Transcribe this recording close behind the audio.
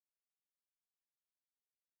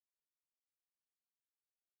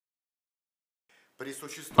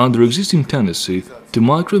Under existing tendency to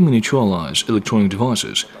microminiaturize electronic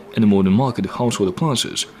devices in the modern market of household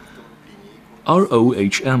appliances,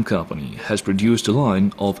 ROHM company has produced a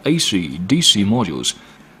line of AC-DC modules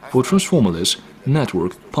for transformerless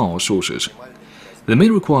network power sources. The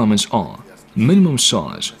main requirements are minimum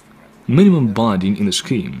size, minimum binding in the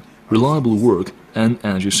scheme, reliable work and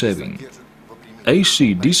energy saving.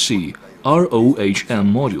 AC-DC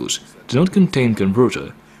ROHM modules do not contain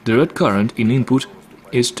converter. Direct current in input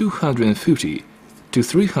is 250 to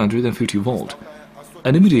 350 volt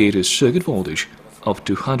and a mediator circuit voltage of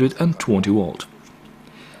 220 volt.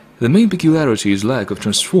 The main peculiarity is lack of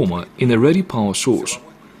transformer in a ready power source.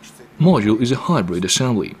 Module is a hybrid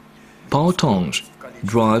assembly, power tongs,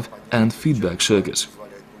 drive and feedback circuits.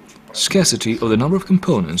 Scarcity of the number of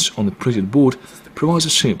components on the printed board provides a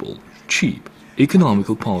simple, cheap,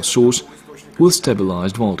 economical power source with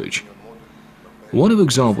stabilized voltage. One of the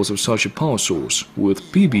examples of such a power source with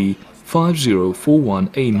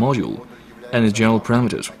PB5041A module and its general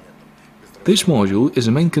parameters. This module is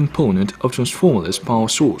a main component of transformerless power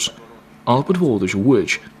source, output voltage of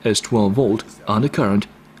which is 12 volt under current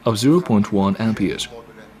of 0.1 amperes.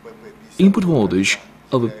 Input voltage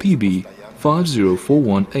of a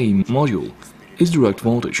PB5041A module is direct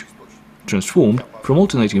voltage, transformed from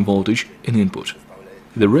alternating voltage in input.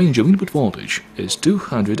 The range of input voltage is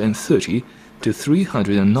 230 to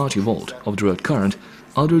 390 volt of direct current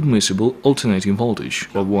under admissible alternating voltage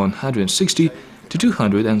of 160 to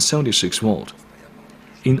 276 volt.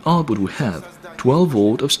 In output we have 12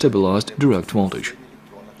 volt of stabilized direct voltage.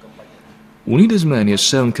 We need as many as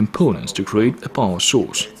 7 components to create a power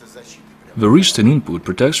source. Varistor input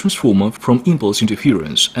protects transformer from impulse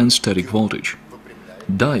interference and static voltage.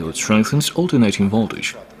 Diode strengthens alternating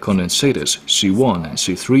voltage. Condensators C1 and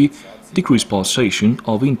C3 decrease pulsation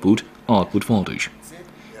of input-output voltage.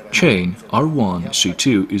 Chain R1,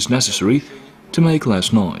 C2 is necessary to make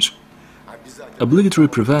less noise. Obligatory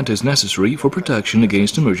prevent is necessary for protection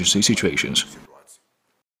against emergency situations.